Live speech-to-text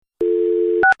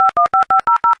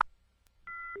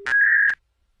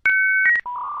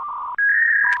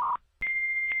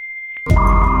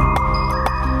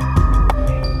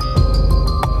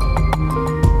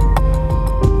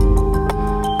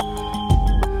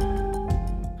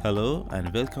Hello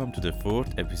and welcome to the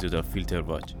fourth episode of Filter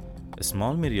Watch, a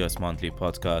small media's monthly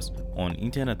podcast on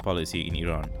internet policy in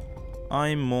Iran.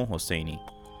 I'm Mo Hosseini.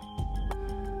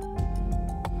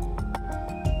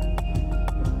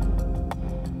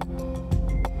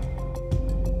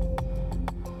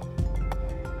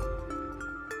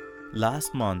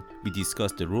 Last month, we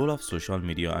discussed the role of social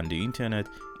media and the internet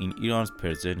in Iran's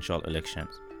presidential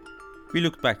elections. We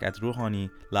looked back at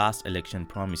Rouhani's last election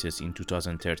promises in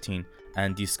 2013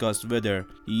 and discussed whether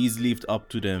he is lived up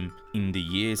to them in the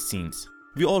years since.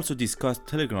 We also discussed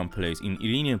Telegram plays in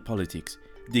Iranian politics,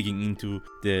 digging into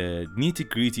the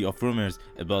nitty-gritty of rumors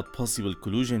about possible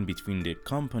collusion between the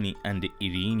company and the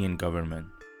Iranian government.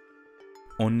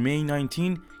 On May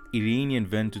 19,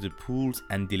 Iranians went to the polls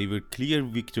and delivered clear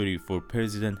victory for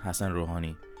President Hassan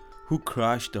Rouhani, who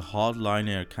crushed the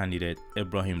hardliner candidate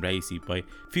Ebrahim Raisi by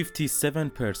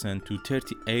 57% to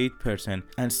 38%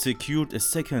 and secured a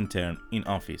second term in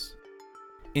office.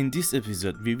 In this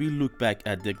episode, we will look back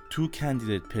at the two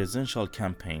candidate presidential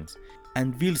campaigns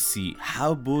and we'll see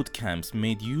how both camps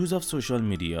made use of social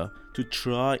media to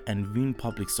try and win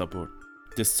public support.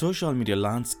 The social media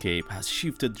landscape has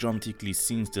shifted dramatically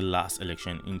since the last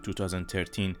election in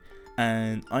 2013,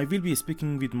 and I will be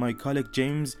speaking with my colleague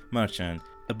James Merchant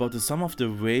about some of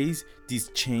the ways this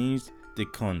changed the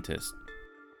contest.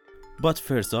 But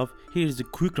first off, here is a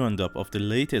quick roundup of the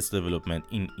latest development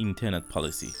in internet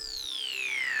policy.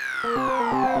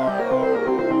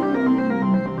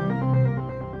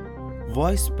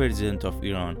 Vice President of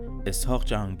Iran, Ishaq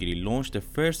Jahangiri, launched the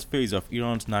first phase of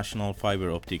Iran's national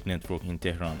fiber optic network in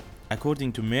Tehran.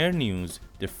 According to Mer News,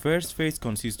 the first phase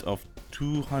consists of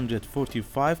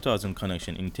 245,000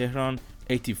 connections in Tehran,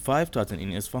 85,000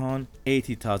 in Isfahan,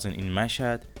 80,000 in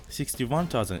Mashhad,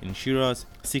 61,000 in Shiraz,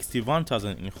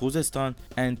 61,000 in Khuzestan,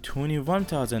 and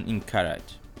 21,000 in Karaj.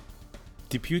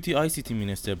 Deputy ICT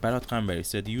Minister Barat Qambari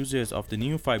said users of the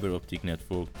new fiber optic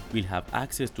network will have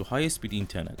access to high-speed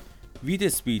internet, with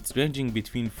speeds ranging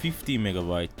between 50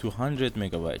 MB to 100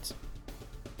 MB.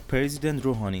 President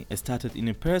Rouhani stated in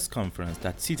a press conference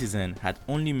that citizens had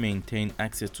only maintained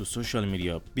access to social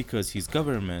media because his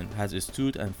government has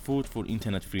stood and fought for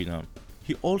internet freedom.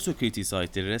 He also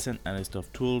criticized the recent arrest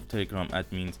of 12 Telegram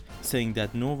admins, saying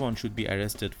that no one should be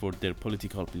arrested for their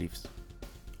political beliefs.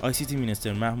 ICT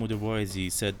Minister Mahmoud Waizi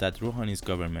said that Rouhani's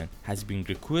government has been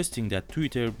requesting that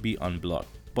Twitter be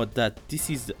unblocked, but that this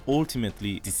is the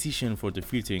ultimately decision for the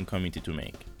filtering committee to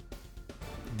make.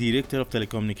 Director of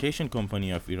Telecommunication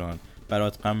Company of Iran,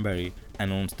 Barat Qambari,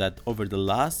 announced that over the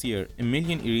last year, 1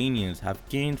 million Iranians have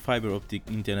gained fiber optic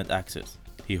internet access.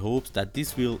 He hopes that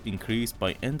this will increase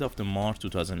by end of March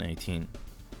 2018.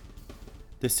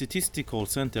 The Statistical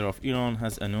Center of Iran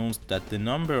has announced that the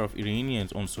number of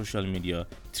Iranians on social media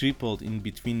tripled in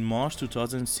between March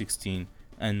 2016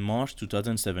 and March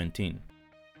 2017.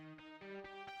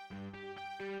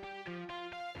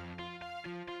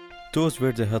 Those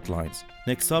were the headlines.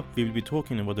 Next up, we will be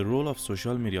talking about the role of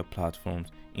social media platforms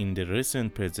in the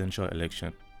recent presidential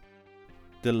election.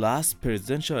 The last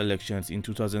presidential elections in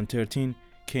 2013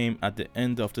 came at the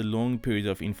end of the long period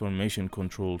of information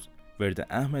controls where the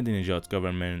Ahmadinejad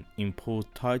government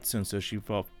imposed tight censorship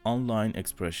of online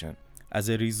expression. As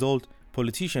a result,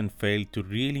 politicians failed to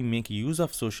really make use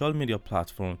of social media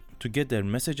platforms to get their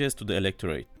messages to the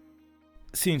electorate.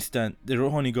 Since then, the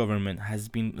Rouhani government has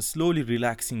been slowly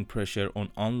relaxing pressure on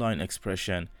online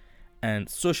expression, and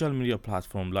social media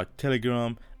platforms like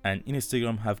Telegram and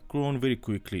Instagram have grown very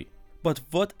quickly. But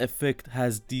what effect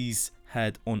has this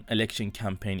had on election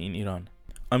campaign in Iran?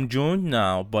 I'm joined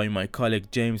now by my colleague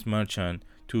James Merchant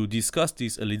to discuss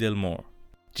this a little more.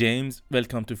 James,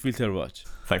 welcome to Filter Watch.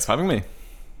 Thanks for having me.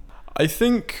 I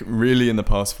think really in the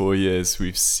past 4 years,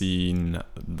 we've seen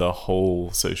the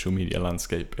whole social media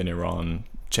landscape in Iran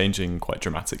changing quite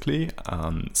dramatically.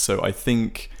 So I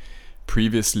think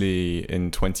previously in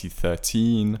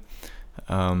 2013,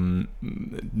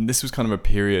 this was kind of a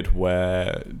period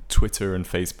where Twitter and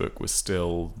Facebook was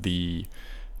still the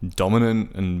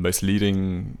dominant and most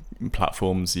leading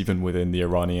platforms, even within the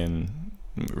Iranian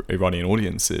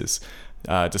audiences,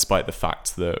 despite the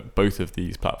fact that both of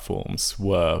these platforms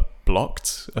were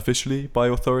blocked officially by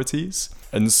authorities.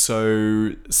 And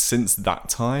so since that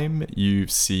time,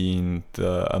 you've seen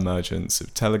the emergence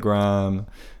of Telegram,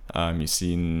 you've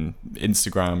seen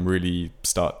Instagram really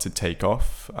start to take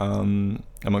off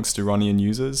amongst Iranian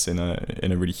users in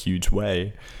a really huge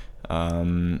way.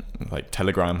 Like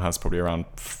Telegram has probably around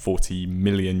 40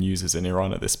 million users in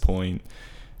Iran at this point.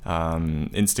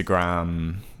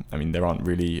 Instagram, I mean, there aren't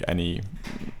really any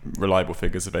reliable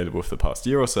figures available for the past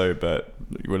year or so, but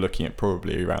we're looking at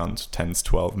probably around 10 to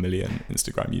 12 million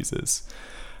Instagram users.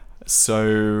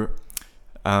 So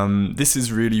this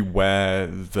is really where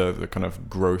the kind of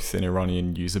growth in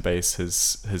Iranian user base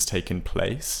has taken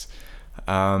place.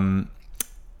 And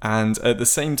at the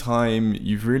same time,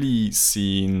 you've really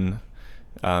seen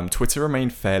Twitter remain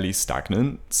fairly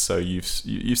stagnant. So you've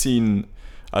seen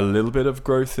a little bit of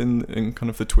growth in kind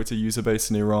of the Twitter user base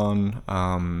in Iran,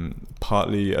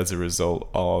 partly as a result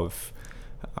of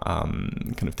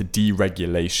kind of the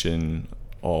deregulation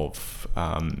of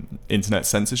internet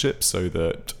censorship, so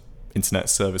that internet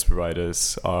service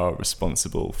providers are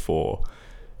responsible for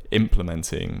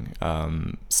implementing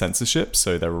censorship.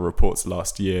 So there were reports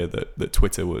last year that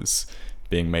Twitter was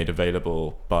being made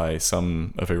available by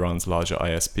some of Iran's larger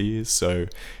ISPs. So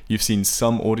you've seen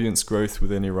some audience growth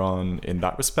within Iran in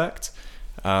that respect.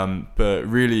 But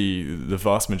really, the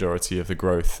vast majority of the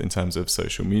growth in terms of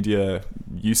social media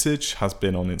usage has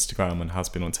been on Instagram and has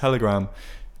been on Telegram,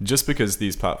 just because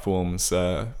these platforms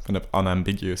are kind of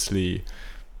unambiguously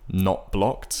not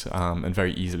blocked and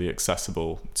very easily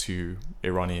accessible to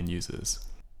Iranian users.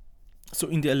 So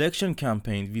in the election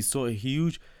campaign, we saw a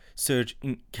huge surge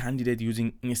in candidates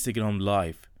using Instagram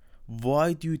Live.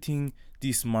 Why do you think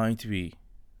this might be?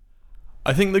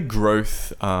 I think the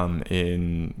growth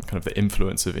in kind of the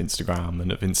influence of Instagram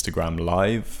and of Instagram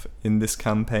Live in this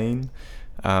campaign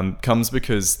comes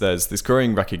because there's this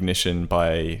growing recognition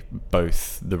by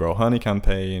both the Rouhani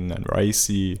campaign and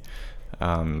Raisi,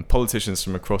 politicians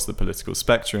from across the political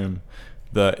spectrum,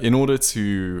 that in order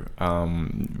to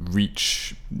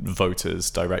reach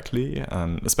voters directly,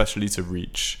 and especially to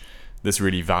reach this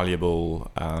really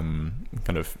valuable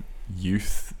kind of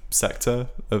youth sector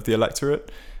of the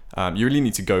electorate, you really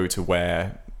need to go to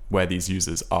where these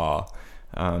users are.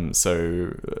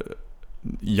 So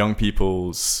young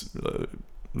people's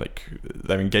like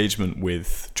their engagement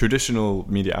with traditional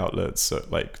media outlets, so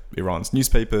like Iran's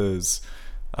newspapers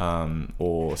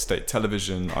or state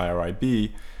television,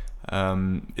 IRIB,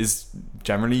 is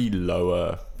generally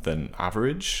lower than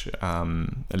average.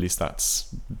 At least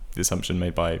that's the assumption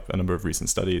made by a number of recent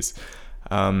studies.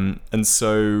 And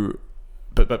so,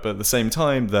 but at the same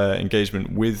time, their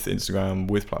engagement with Instagram,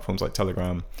 with platforms like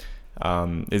Telegram,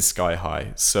 is sky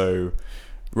high. So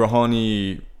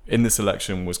Rouhani in this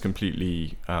election was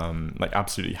completely,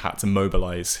 absolutely had to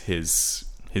mobilize his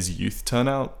youth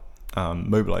turnout,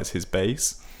 mobilize his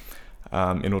base,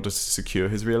 in order to secure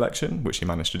his re-election, which he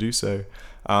managed to do so.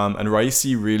 And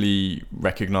Raisi really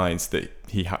recognized that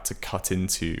he had to cut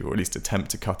into, or at least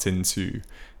attempt to cut into,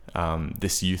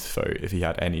 this youth vote if he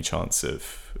had any chance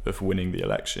of winning the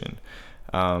election.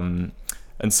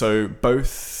 And so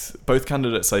both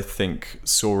candidates, I think,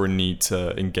 saw a need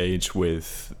to engage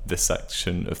with this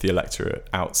section of the electorate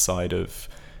outside of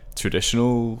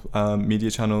traditional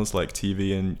media channels like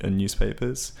TV and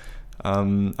newspapers.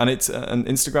 And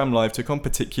Instagram Live took on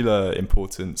particular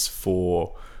importance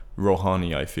for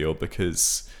Rouhani, I feel,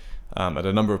 because at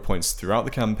a number of points throughout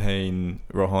the campaign,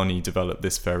 Rouhani developed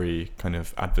this very kind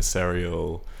of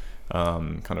adversarial,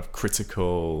 kind of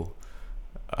critical,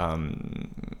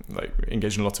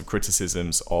 engaged in lots of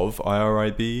criticisms of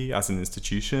IRIB as an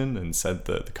institution, and said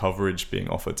that the coverage being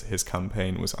offered to his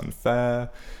campaign was unfair,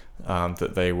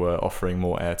 that they were offering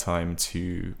more airtime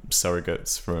to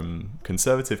surrogates from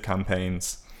conservative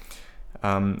campaigns.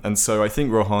 And so I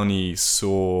think Rouhani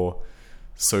saw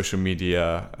social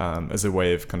media as a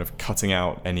way of kind of cutting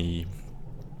out any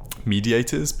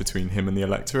mediators between him and the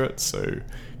electorate, so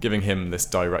giving him this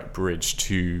direct bridge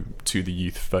to the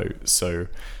youth vote. So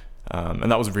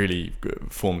and that was really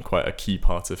formed quite a key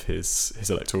part of his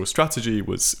electoral strategy,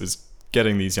 was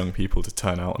getting these young people to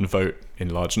turn out and vote in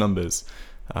large numbers,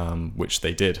 which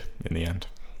they did in the end.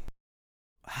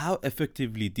 How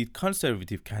effectively did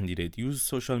conservative candidates use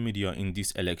social media in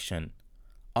this election?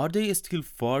 Are they still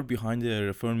far behind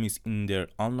the reformists in their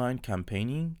online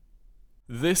campaigning?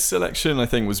 This election, I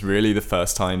think, was really the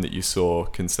first time that you saw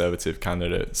conservative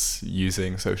candidates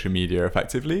using social media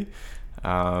effectively.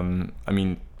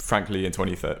 Frankly, in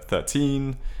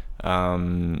 2013,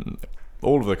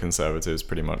 all of the conservatives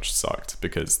pretty much sucked,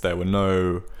 because there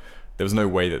was no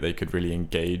way that they could really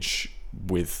engage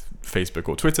with Facebook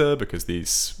or Twitter, because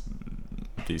these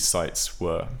sites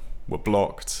were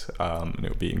blocked, and it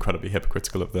would be incredibly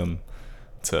hypocritical of them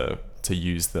to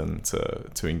use them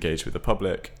to engage with the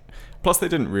public. Plus, they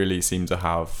didn't really seem to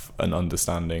have an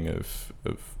understanding of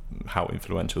how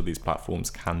influential these platforms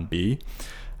can be.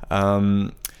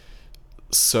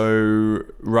 So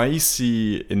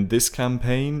Raisi in this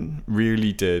campaign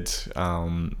really did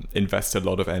invest a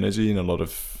lot of energy and a lot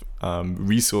of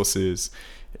resources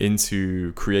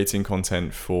into creating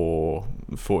content for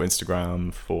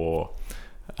Instagram, for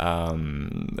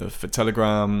For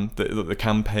Telegram, the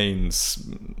campaigns,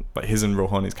 like his and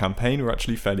Rouhani's campaign, were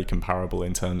actually fairly comparable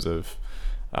in terms of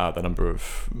the number of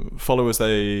followers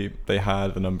they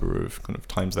had, the number of kind of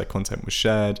times their content was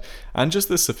shared, and just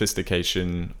the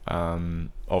sophistication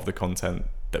of the content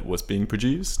that was being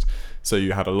produced. So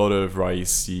you had a lot of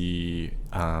Raisi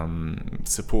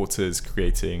supporters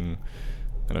creating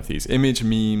kind of these image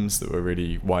memes that were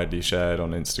really widely shared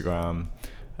on Instagram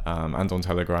and on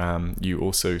Telegram. You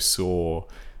also saw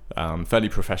fairly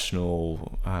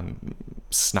professional and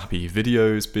snappy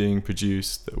videos being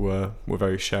produced that were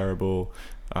very shareable.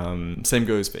 Same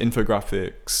goes for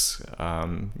infographics,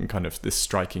 and kind of this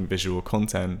striking visual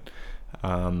content,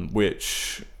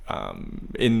 which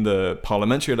in the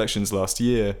parliamentary elections last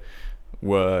year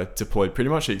were deployed pretty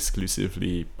much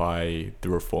exclusively by the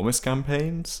reformist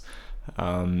campaigns.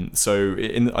 So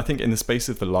I think in the space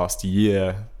of the last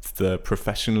year, the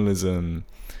professionalism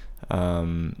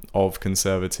of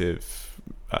conservative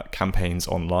campaigns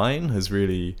online has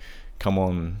really come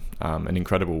on an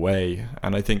incredible way.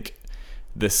 And I think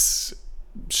this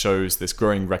shows this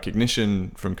growing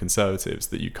recognition from conservatives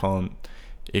that you can't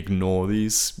ignore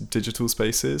these digital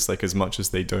spaces, like as much as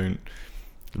they don't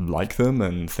like them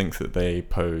and think that they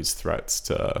pose threats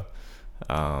to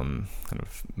kind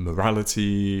of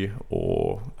morality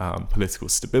or political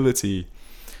stability.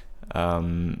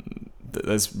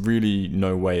 There's really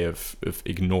no way of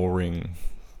ignoring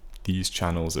these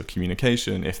channels of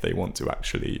communication if they want to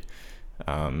actually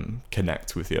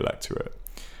connect with the electorate.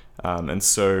 And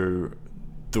so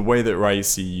the way that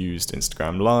Raisi used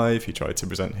Instagram Live, he tried to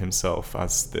present himself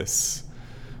as this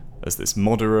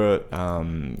moderate,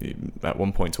 at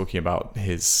one point talking about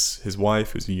his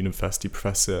wife, who's a university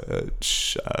professor at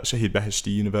Shahid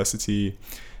Beheshti University,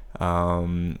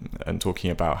 and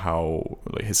talking about how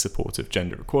like his support of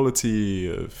gender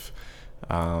equality, of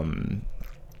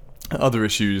other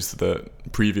issues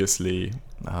that previously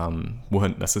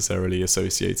weren't necessarily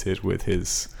associated with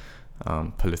his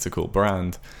political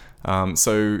brand.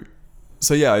 So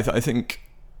yeah, I think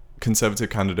conservative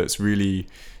candidates really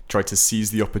try to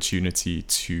seize the opportunity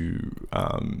to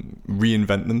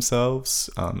reinvent themselves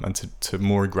and to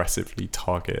more aggressively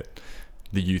target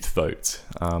the youth vote.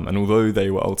 And although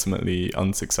they were ultimately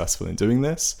unsuccessful in doing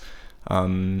this,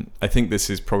 I think this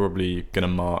is probably going to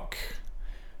mark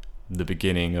the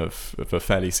beginning of a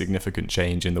fairly significant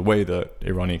change in the way that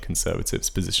Iranian conservatives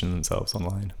position themselves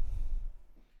online.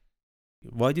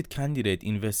 Why did candidate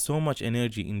invest so much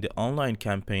energy in the online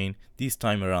campaign this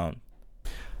time around?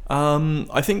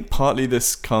 I think partly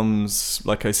this comes,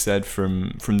 like I said,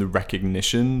 from the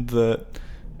recognition that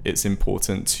it's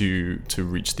important to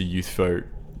reach the youth vote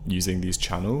using these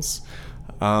channels.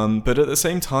 But at the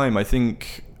same time, I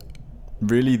think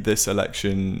really this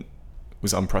election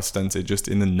was unprecedented just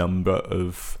in the number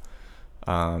of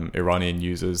Iranian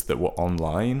users that were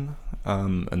online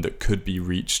and that could be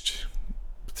reached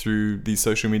through these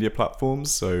social media platforms.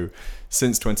 So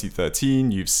since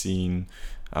 2013, you've seen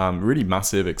really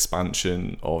massive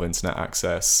expansion of internet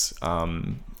access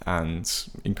and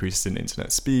increases in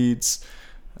internet speeds,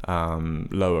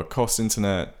 lower cost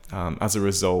internet as a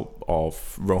result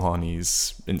of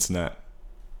Rouhani's internet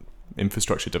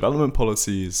infrastructure development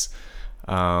policies,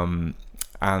 and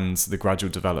the gradual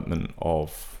development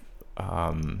of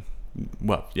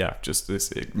just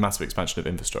this massive expansion of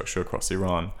infrastructure across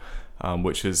Iran,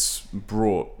 which has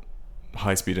brought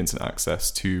high-speed internet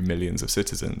access to millions of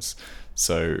citizens.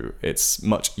 So it's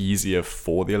much easier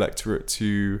for the electorate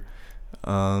to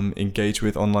engage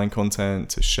with online content,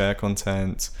 to share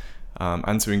content,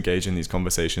 and to engage in these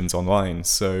conversations online.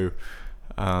 So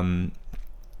I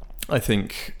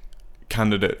think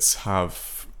candidates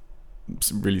have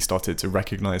really started to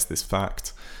recognize this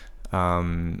fact,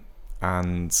 and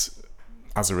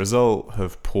as a result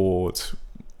have poured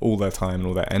all their time and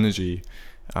all their energy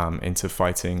into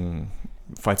fighting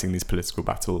these political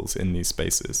battles in these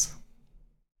spaces.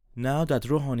 Now that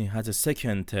Rouhani has a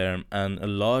second term and a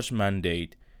large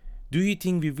mandate, do you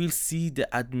think we will see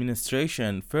the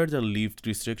administration further lift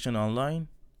restriction online?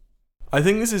 I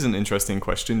think this is an interesting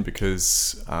question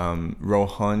because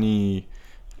Rouhani,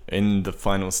 in the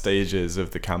final stages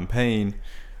of the campaign,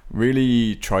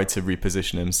 really tried to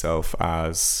reposition himself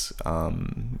as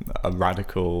a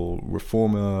radical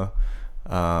reformer,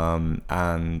 and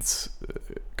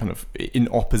kind of in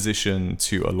opposition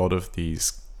to a lot of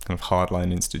these kind of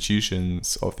hardline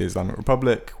institutions of the Islamic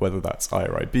Republic, whether that's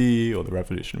IRIB or the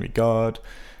Revolutionary Guard.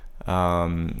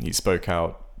 He spoke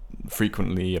out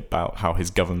frequently about how his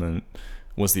government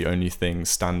was the only thing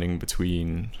standing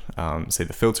between, say,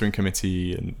 the filtering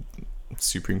committee and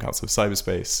Supreme Council of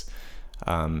Cyberspace,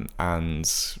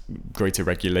 and greater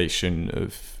regulation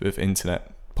of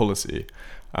internet policy.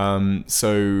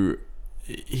 So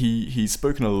he's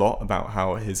spoken a lot about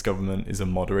how his government is a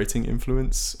moderating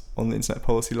influence on the internet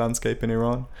policy landscape in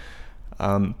Iran.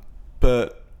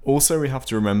 But also we have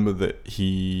to remember that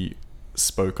he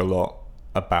spoke a lot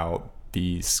about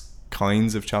these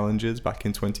kinds of challenges back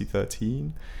in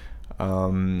 2013,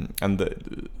 and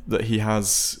that he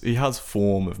has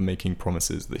form of making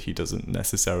promises that he doesn't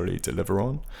necessarily deliver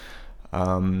on.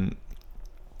 And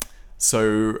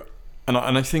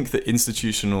I think the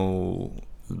institutional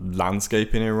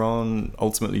landscape in Iran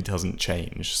ultimately doesn't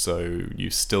change. So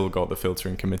you've still got the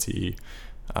filtering committee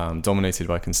dominated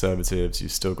by conservatives.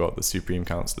 You've still got the Supreme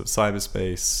Council of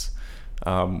Cyberspace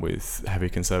with heavy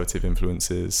conservative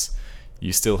influences.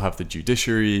 You still have the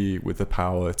judiciary with the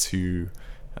power to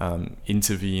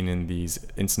intervene in these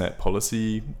internet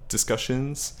policy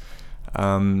discussions.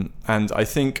 And I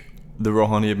think the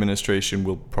Rouhani administration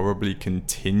will probably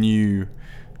continue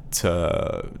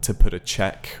to put a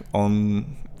check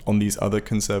on these other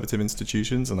conservative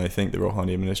institutions, and I think the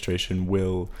Rouhani administration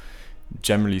will,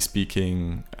 generally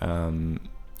speaking,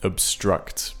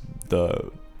 obstruct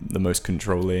the most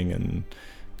controlling and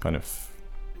kind of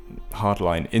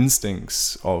hardline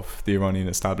instincts of the Iranian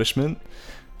establishment.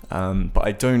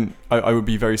 But I would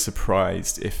be very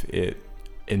surprised if it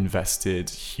invested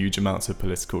huge amounts of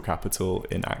political capital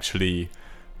in actually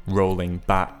rolling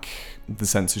back the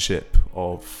censorship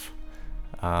of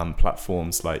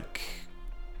platforms like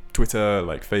Twitter,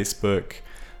 like Facebook,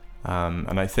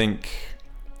 and I think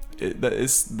that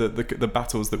is the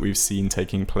battles that we've seen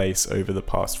taking place over the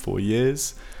past 4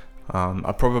 years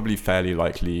are probably fairly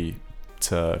likely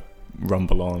to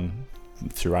rumble on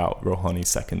throughout Rouhani's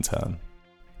second term.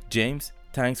 James,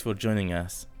 thanks for joining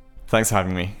us. Thanks for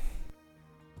having me.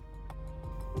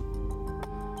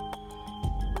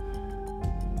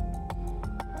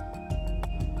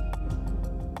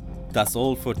 That's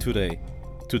all for today.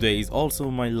 Today is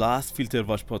also my last Filter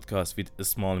Watch podcast with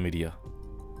Small Media.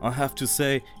 I have to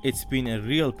say, it's been a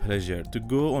real pleasure to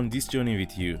go on this journey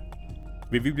with you.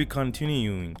 We will be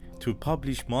continuing to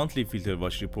publish monthly Filter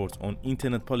Watch reports on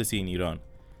internet policy in Iran.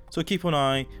 So keep an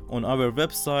eye on our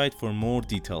website for more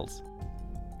details.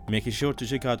 Make sure to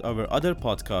check out our other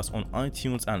podcasts on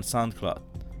iTunes and SoundCloud.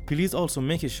 Please also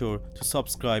make sure to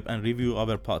subscribe and review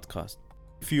our podcast.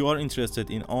 If you are interested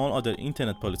in all other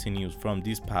internet policy news from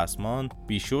this past month,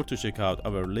 be sure to check out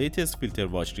our latest Filter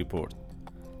Watch report.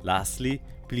 Lastly,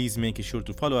 please make sure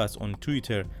to follow us on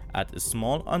Twitter at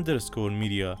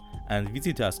small_media and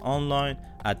visit us online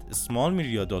at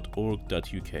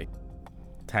smallmedia.org.uk.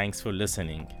 Thanks for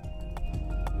listening.